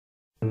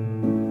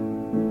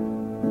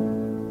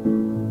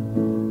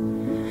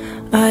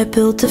I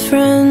built a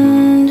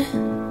friend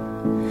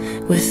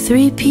with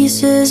 3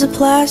 pieces of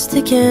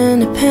plastic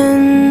and a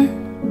pen.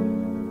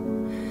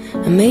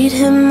 I made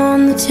him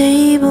on the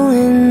table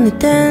in the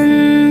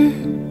den.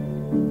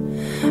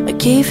 I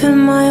gave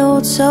him my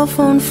old cell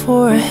phone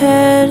for a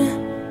head,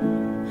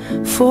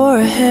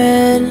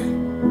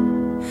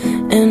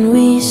 and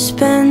we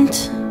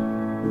spent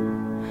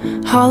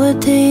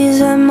holidays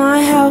at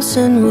my house,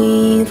 and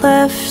we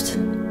left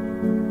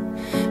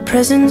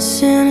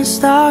presents in a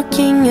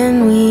stocking,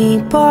 and we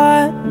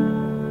bought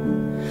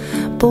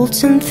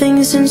bolts and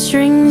things and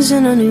strings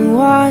and a new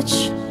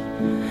watch.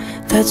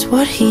 That's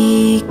what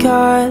he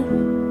got.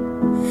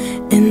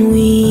 And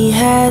we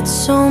had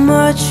so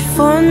much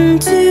fun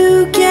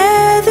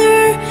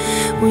together.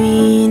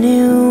 We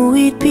knew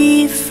we'd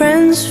be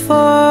friends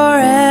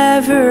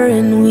forever.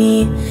 And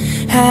we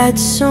had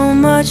so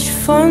much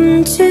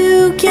fun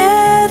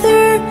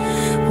together.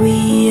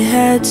 We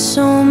had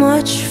so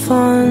much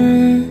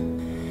fun.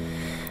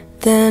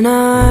 Then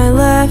I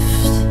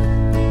left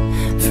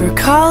for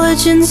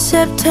college in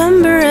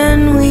September,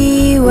 and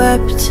we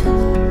wept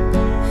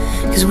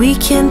 'cause we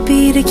can't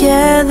be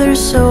together.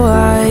 So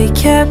I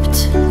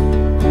kept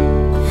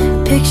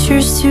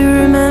pictures to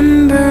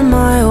remember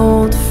my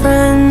old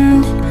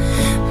friend,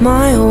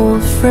 my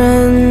old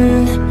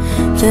friend.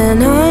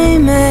 Then I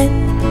met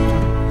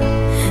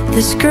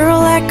this girl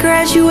at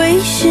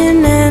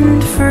graduation,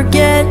 and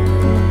forget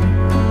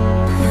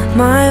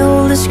my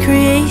oldest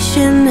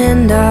creation.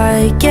 And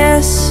I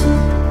guess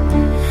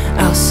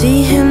I'll see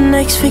him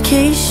next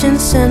vacation.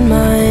 Send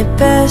my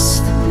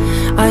best,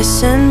 I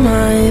send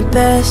my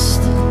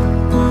best.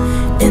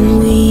 And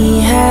we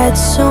had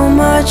so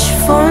much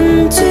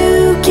fun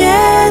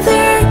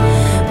together.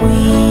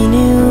 We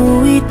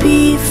knew we'd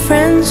be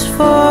friends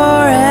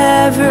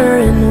forever.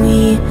 And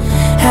we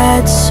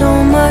had so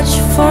much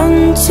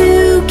fun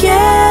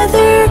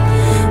together.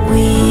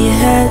 We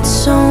had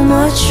so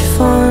much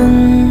fun.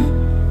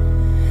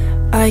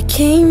 I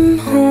came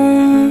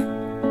home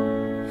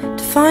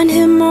to find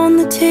him on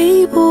the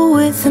table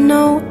with a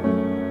note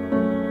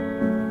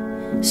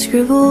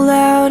scribbled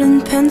out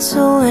in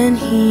pencil, and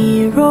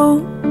he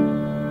wrote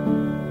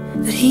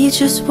that he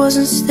just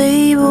wasn't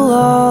stable,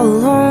 all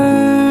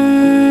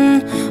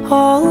alone,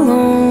 all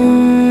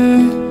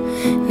alone.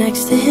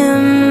 Next to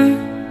him,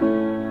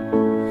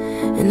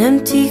 an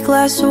empty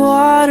glass of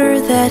water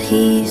that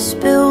he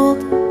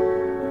spilled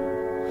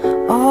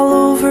all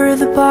over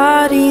the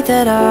body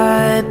that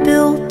I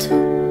built.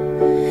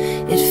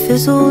 It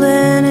fizzled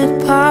and it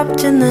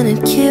popped, and then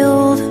it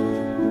killed,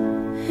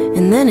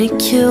 and then it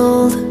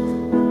killed.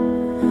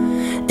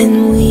 And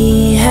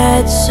we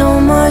had so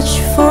much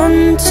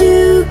fun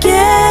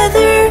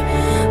together.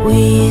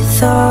 We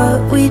thought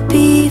we'd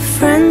be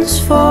friends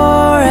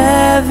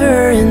forever.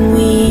 And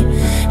we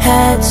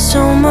had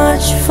so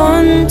much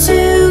fun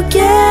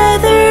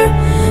together.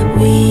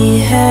 We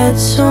had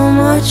so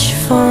much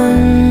fun.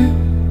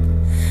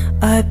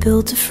 I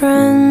built a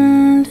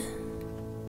friend